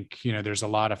 So I think, there's a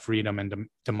lot of freedom and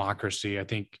democracy. I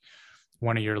think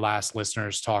one of your last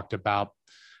listeners talked about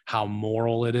how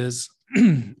moral it is.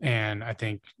 And I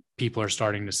think people are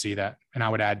starting to see that. And I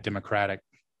would add democratic.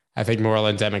 I think moral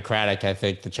and democratic. I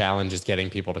think the challenge is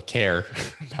getting people to care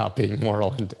about being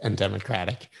moral and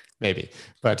democratic. Maybe,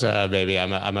 but maybe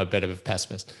I'm a bit of a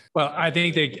pessimist. Well, I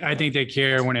think they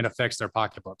care when it affects their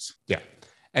pocketbooks. Yeah.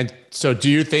 And so do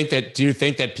you think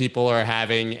that people are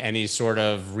having any sort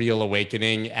of real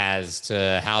awakening as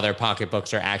to how their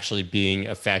pocketbooks are actually being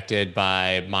affected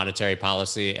by monetary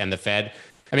policy and the Fed?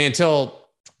 I mean, until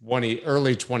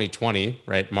early 2020,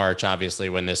 right? March, obviously,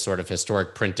 when this sort of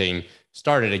historic printing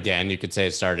started again, you could say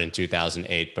it started in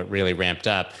 2008, but really ramped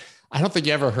up. I don't think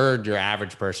you ever heard your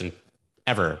average person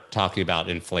ever talking about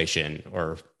inflation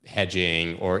or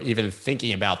hedging or even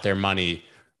thinking about their money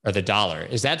or the dollar.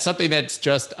 Is that something that's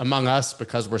just among us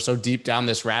because we're so deep down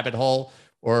this rabbit hole?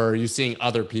 Or are you seeing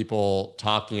other people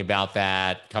talking about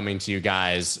that, coming to you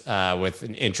guys with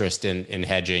an interest in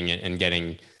hedging and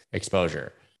getting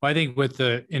exposure? Well, I think with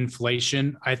the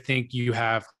inflation, I think you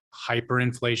have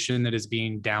hyperinflation that is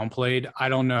being downplayed. I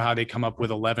don't know how they come up with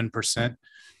 11%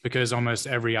 because almost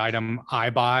every item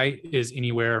I buy is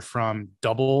anywhere from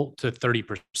double to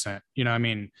 30%.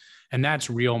 And that's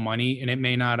real money, and it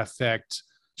may not affect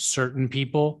certain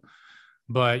people.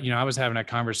 But, I was having a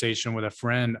conversation with a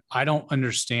friend. I don't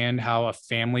understand how a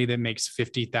family that makes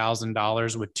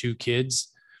 $50,000 with 2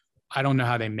 kids, I don't know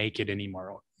how they make it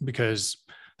anymore. because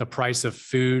the price of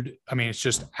food, I mean, it's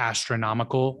just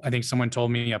astronomical. I think someone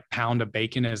told me a pound of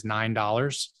bacon is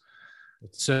 $9.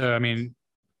 So, I mean,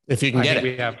 if you can get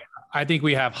it, I think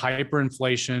we have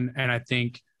hyperinflation, and I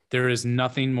think there is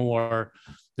nothing more.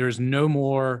 There is no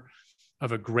more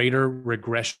of a greater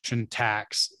regression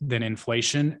tax than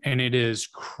inflation, and it is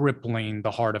crippling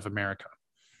the heart of America.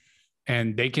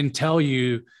 And they can tell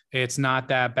you it's not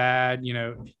that bad.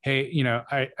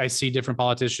 Hey, I see different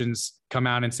politicians come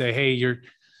out and say, hey,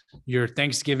 your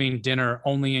Thanksgiving dinner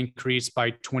only increased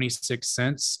by 26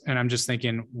 cents. And I'm just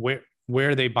thinking, where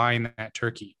are they buying that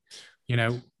turkey?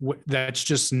 That's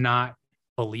just not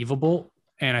believable.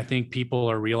 And I think people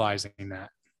are realizing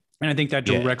that. And I think that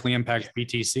directly impacts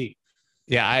BTC.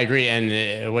 Yeah, I agree.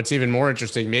 And what's even more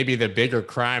interesting, maybe the bigger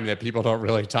crime that people don't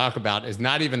really talk about, is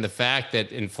not even the fact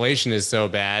that inflation is so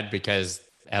bad, because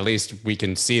at least we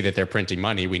can see that they're printing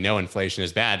money. We know inflation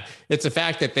is bad. It's the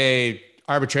fact that they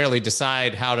arbitrarily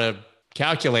decide how to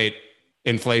calculate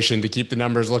inflation to keep the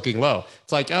numbers looking low.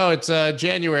 It's like, oh, it's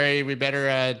January. We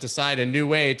better decide a new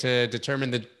way to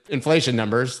determine the inflation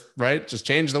numbers, right? Just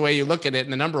change the way you look at it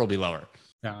and the number will be lower.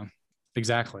 Yeah.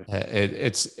 Exactly.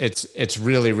 It's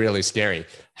really, really scary.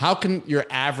 How can your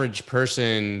average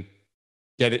person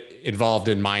get involved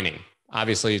in mining?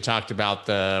 Obviously, you talked about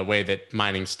the way that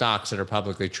mining stocks that are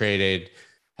publicly traded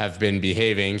have been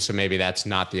behaving. So maybe that's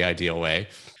not the ideal way.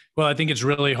 Well, I think it's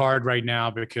really hard right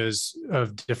now because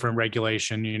of different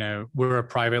regulation. We're a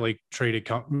privately traded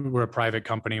we're a private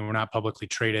company. We're not publicly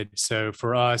traded. So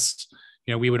for us,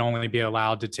 we would only be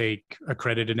allowed to take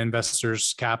accredited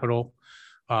investors' capital.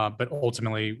 But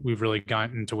ultimately, we've really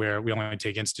gotten to where we only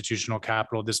take institutional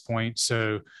capital at this point.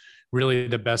 So really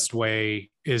the best way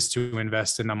is to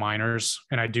invest in the miners.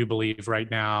 And I do believe right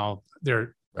now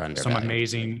there are some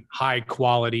amazing high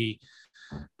quality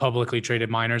publicly traded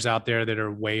miners out there that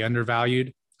are way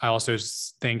undervalued. I also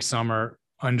think some are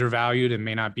undervalued and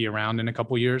may not be around in a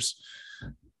couple of years.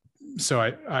 So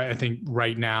I think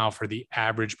right now for the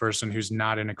average person who's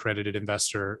not an accredited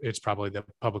investor, it's probably the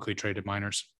publicly traded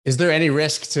miners. Is there any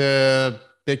risk to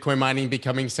Bitcoin mining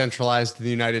becoming centralized in the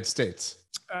United States?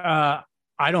 I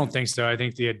don't think so. I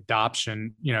think the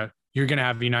adoption, you're going to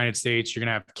have the United States, you're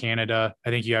going to have Canada. I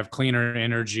think you have cleaner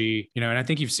energy, and I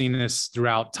think you've seen this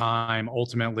throughout time.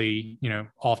 Ultimately,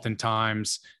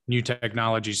 oftentimes new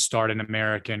technologies start in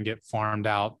America and get farmed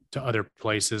out to other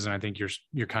places. And I think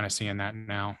you're kind of seeing that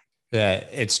now. Yeah,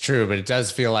 it's true, but it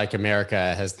does feel like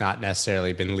America has not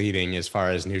necessarily been leading as far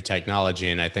as new technology.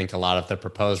 And I think a lot of the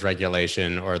proposed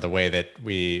regulation or the way that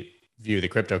we view the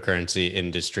cryptocurrency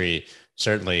industry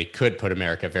certainly could put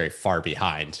America very far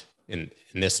behind in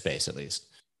this space, at least.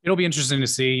 It'll be interesting to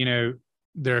see,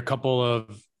 there are a couple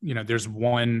of, there's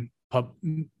one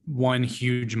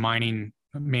huge mining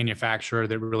manufacturer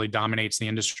that really dominates the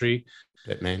industry.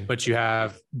 Bitmain. But you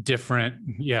have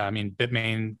different,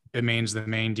 Bitmain's the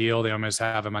main deal. They almost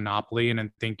have a monopoly. And I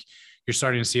think you're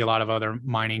starting to see a lot of other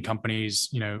mining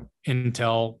companies,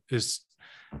 Intel is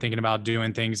thinking about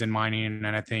doing things in mining.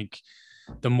 And I think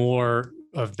the more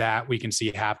of that we can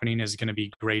see happening is going to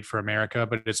be great for America,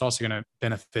 but it's also going to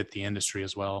benefit the industry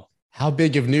as well. How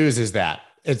big of news is that?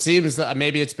 It seems that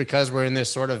maybe it's because we're in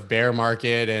this sort of bear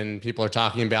market and people are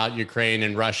talking about Ukraine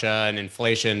and Russia and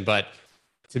inflation, but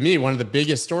to me, one of the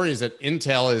biggest stories that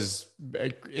Intel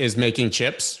is making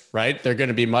chips, right? They're going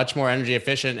to be much more energy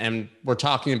efficient. And we're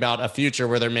talking about a future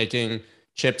where they're making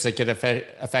chips that could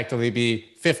effectively be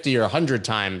 50 or 100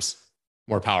 times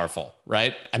more powerful,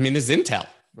 right? I mean, this is Intel,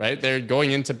 right? They're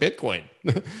going into Bitcoin.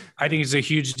 I think it's a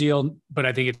huge deal, but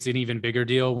I think it's an even bigger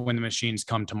deal when the machines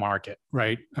come to market,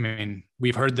 right? I mean,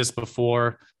 we've heard this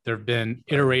before. There have been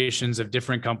iterations of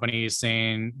different companies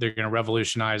saying they're going to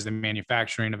revolutionize the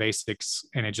manufacturing of ASICs,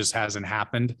 and it just hasn't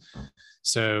happened.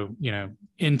 So,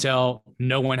 Intel,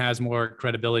 no one has more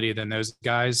credibility than those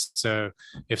guys. So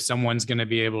if someone's going to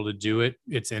be able to do it,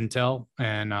 it's Intel,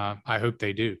 and I hope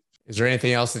they do. Is there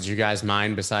anything else that you guys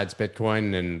mine besides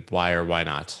Bitcoin, and why or why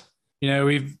not?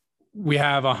 We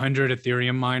have 100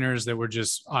 Ethereum miners that we're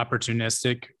just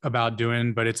opportunistic about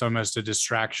doing, but it's almost a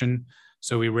distraction.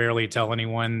 So we rarely tell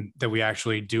anyone that we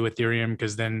actually do Ethereum,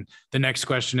 because then the next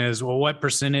question is, well, what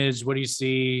percentage? What do you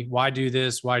see? Why do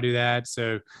this? Why do that?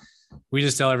 So we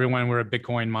just tell everyone we're a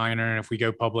Bitcoin miner. And if we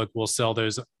go public, we'll sell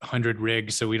those 100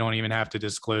 rigs. So we don't even have to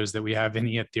disclose that we have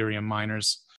any Ethereum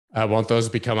miners. Won't those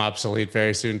become obsolete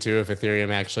very soon too, if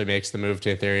Ethereum actually makes the move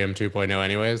to Ethereum 2.0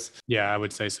 anyways? Yeah, I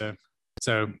would say so.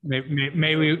 So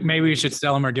maybe we should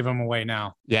sell them or give them away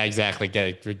now. Yeah, exactly.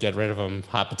 Get rid of them.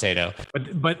 Hot potato.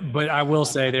 But I will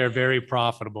say they're very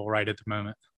profitable right at the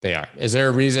moment. They are. Is there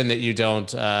a reason that you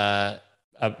don't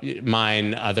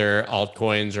mine other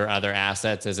altcoins or other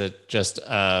assets? Is it just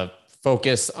a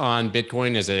focus on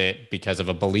Bitcoin? Is it because of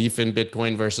a belief in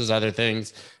Bitcoin versus other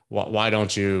things? Why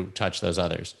don't you touch those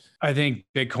others? I think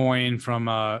Bitcoin from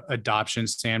a adoption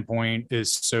standpoint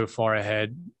is so far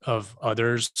ahead of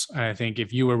others. And I think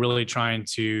if you were really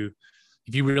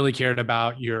if you really cared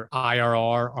about your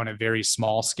IRR on a very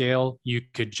small scale, you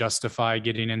could justify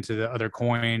getting into the other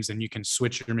coins, and you can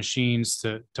switch your machines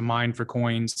to mine for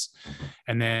coins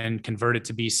and then convert it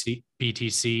to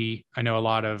BTC. I know a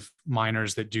lot of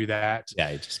miners that do that.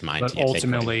 Yeah, you just mine. But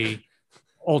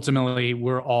ultimately,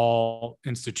 we're all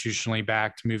institutionally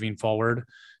backed moving forward.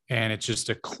 And it's just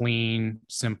a clean,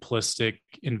 simplistic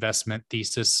investment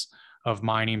thesis of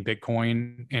mining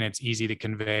Bitcoin, and it's easy to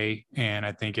convey. And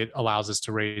I think it allows us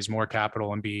to raise more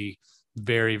capital and be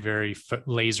very, very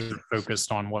laser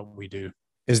focused on what we do.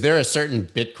 Is there a certain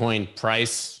Bitcoin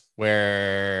price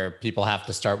where people have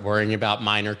to start worrying about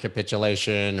miner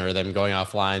capitulation or them going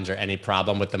offline or any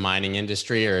problem with the mining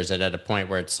industry? Or is it at a point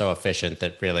where it's so efficient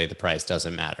that really the price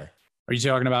doesn't matter? Are you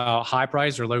talking about high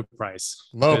price or low price?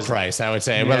 Low price, I would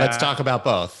say. Yeah. Well, let's talk about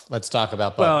both.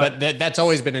 But that's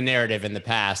always been a narrative in the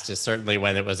past, is certainly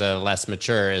when it was a less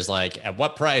mature, is like, at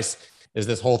what price is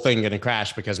this whole thing going to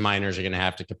crash because miners are going to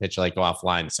have to capitulate, go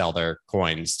offline, sell their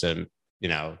coins to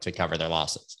cover their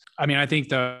losses? I mean, I think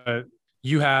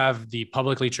you have the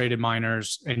publicly traded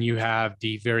miners and you have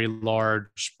the very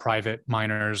large private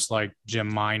miners like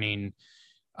Gem Mining.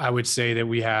 I would say that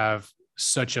we have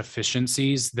such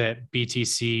efficiencies that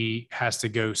BTC has to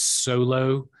go so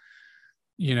low,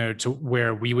 to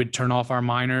where we would turn off our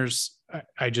miners.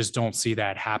 I just don't see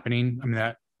that happening. I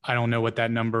mean, I don't know what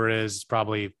that number is,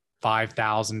 probably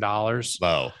 $5,000.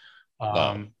 Low.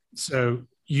 So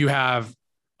you have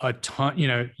a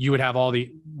ton, we have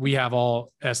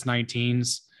all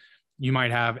S19s. You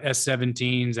might have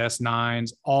S17s,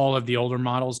 S9s, all of the older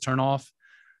models turn off.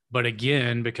 But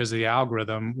again, because of the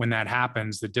algorithm, when that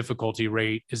happens, the difficulty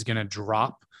rate is going to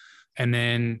drop, and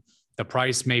then the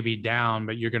price may be down,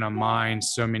 but you're going to mine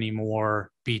so many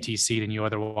more BTC than you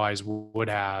otherwise would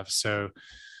have. So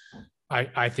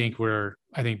I think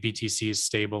BTC is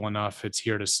stable enough. It's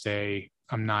here to stay.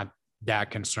 I'm not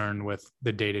that concerned with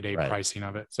the day-to-day pricing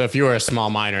of it. So if you were a small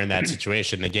miner in that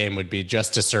situation, the game would be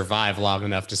just to survive long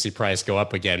enough to see price go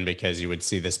up again, because you would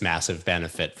see this massive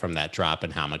benefit from that drop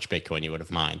and how much Bitcoin you would have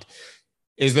mined.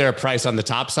 Is there a price on the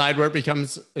top side where it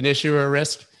becomes an issue or a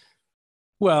risk?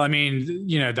 Well, I mean,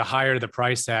 the higher the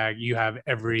price tag, you have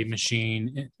every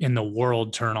machine in the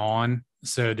world turn on.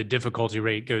 So the difficulty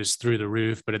rate goes through the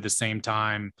roof, but at the same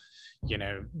time,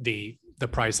 the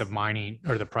price of mining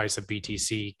or the price of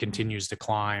BTC continues to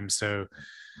climb. So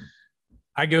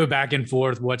I go back and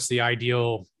forth. What's the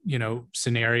ideal,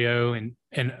 scenario? And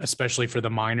especially for the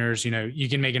miners, you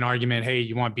can make an argument, hey,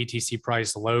 you want BTC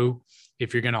price low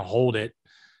if you're going to hold it,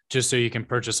 just so you can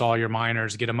purchase all your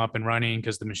miners, get them up and running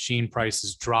because the machine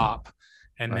prices drop.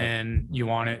 And then you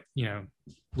want it,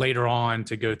 later on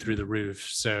to go through the roof.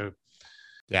 So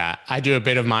yeah, I do a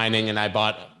bit of mining, and I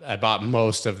bought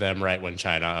most of them right when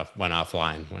China went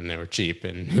offline, when they were cheap,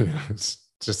 and it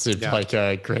just seemed like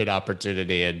a great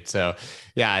opportunity. And so,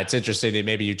 yeah, it's interesting that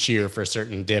maybe you cheer for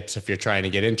certain dips if you're trying to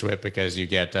get into it, because you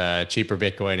get cheaper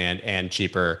Bitcoin and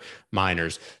cheaper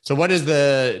miners. So what does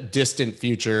the distant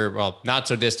future, well, not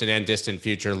so distant and distant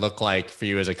future, look like for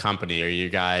you as a company? Are you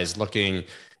guys looking...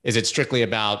 Is it strictly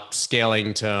about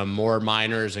scaling to more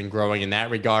miners and growing in that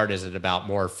regard? Is it about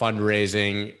more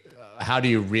fundraising? How do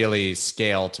you really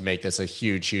scale to make this a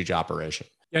huge, huge operation?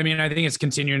 I mean, I think it's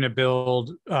continuing to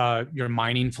build your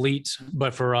mining fleet,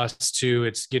 but for us too,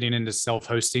 it's getting into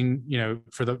self-hosting.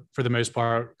 For the most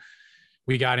part,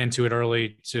 we got into it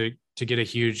early to get a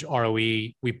huge ROE.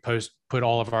 We put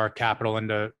all of our capital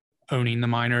into owning the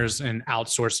miners and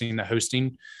outsourcing the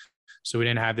hosting. So we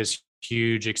didn't have this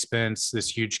huge expense, this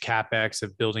huge CapEx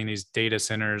of building these data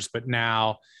centers. But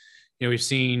now, we've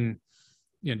seen,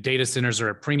 data centers are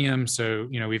a premium. So,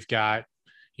 we've got,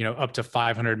 up to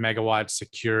 500 megawatts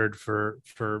secured for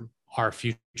our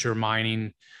future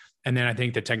mining. And then I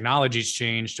think the technology's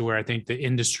changed to where I think the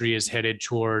industry is headed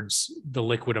towards the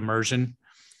liquid immersion,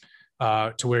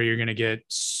 to where you're going to get,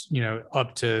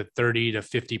 up to 30 to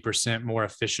 50% more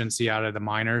efficiency out of the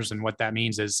miners. And what that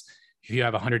means is if you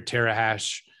have 100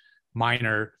 terahash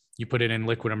miner, you put it in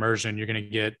liquid immersion, you're going to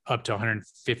get up to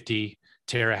 150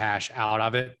 terahash out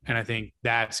of it. And I think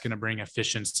that's going to bring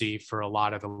efficiency for a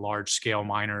lot of the large scale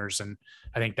miners. And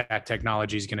I think that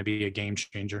technology is going to be a game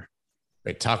changer.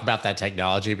 Wait, talk about that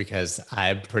technology, because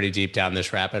I'm pretty deep down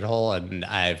this rabbit hole and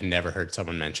I've never heard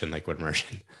someone mention liquid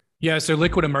immersion. Yeah, so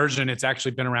liquid immersion, it's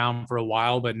actually been around for a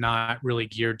while, but not really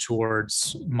geared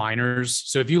towards miners.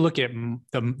 So if you look at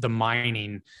the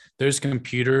mining, those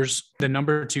computers, the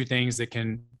number two things that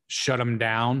can shut them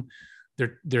down,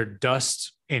 they're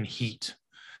dust and heat.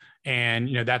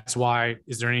 And that's why.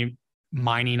 Is there any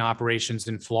mining operations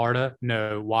in Florida?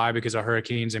 No. Why? Because of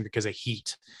hurricanes and because of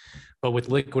heat. But with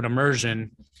liquid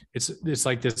immersion, it's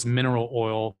like this mineral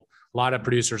oil. A lot of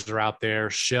producers are out there.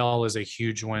 Shell is a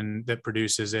huge one that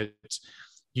produces it.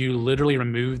 You literally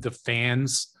remove the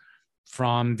fans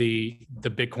from the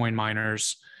Bitcoin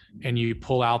miners and you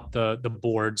pull out the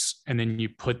boards, and then you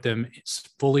put them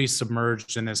fully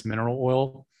submerged in this mineral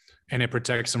oil, and it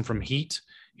protects them from heat.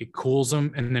 It cools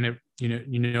them, and then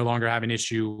you no longer have an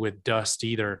issue with dust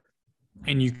either,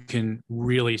 and you can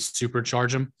really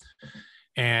supercharge them.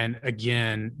 And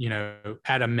again,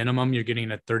 at a minimum, you're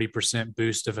getting a 30%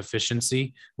 boost of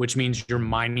efficiency, which means you're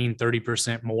mining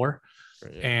 30% more.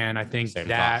 Yeah. And I think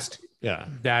that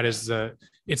is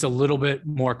it's a little bit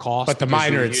more cost. But the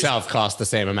miner itself costs the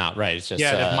same amount, right? It's just,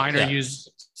 the miner use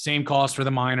same cost for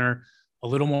the miner, a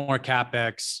little more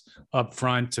CapEx up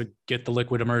front to get the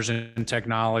liquid immersion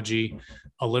technology,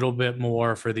 a little bit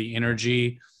more for the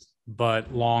energy,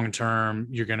 but long term,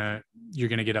 you're gonna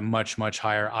get a much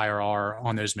higher IRR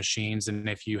on those machines than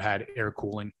if you had air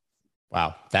cooling.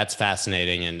 Wow, that's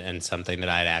fascinating and something that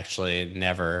I'd actually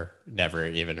never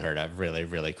even heard of. Really,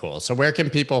 really cool. So where can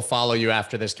people follow you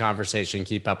after this conversation?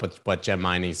 Keep up with what Gem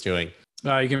Mining's doing.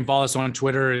 You can follow us on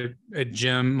Twitter at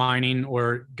Gem Mining,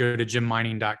 or go to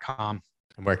gemmining.com.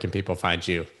 And where can people find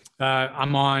you?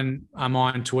 I'm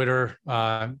on Twitter,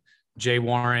 J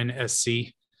Warren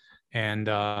SC, and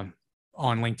on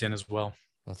LinkedIn as well.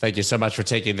 Well, thank you so much for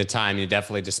taking the time. You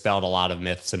definitely dispelled a lot of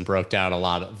myths and broke down a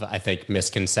lot of, I think,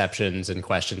 misconceptions and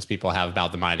questions people have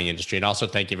about the mining industry. And also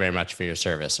thank you very much for your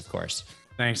service, of course.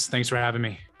 Thanks for having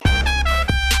me.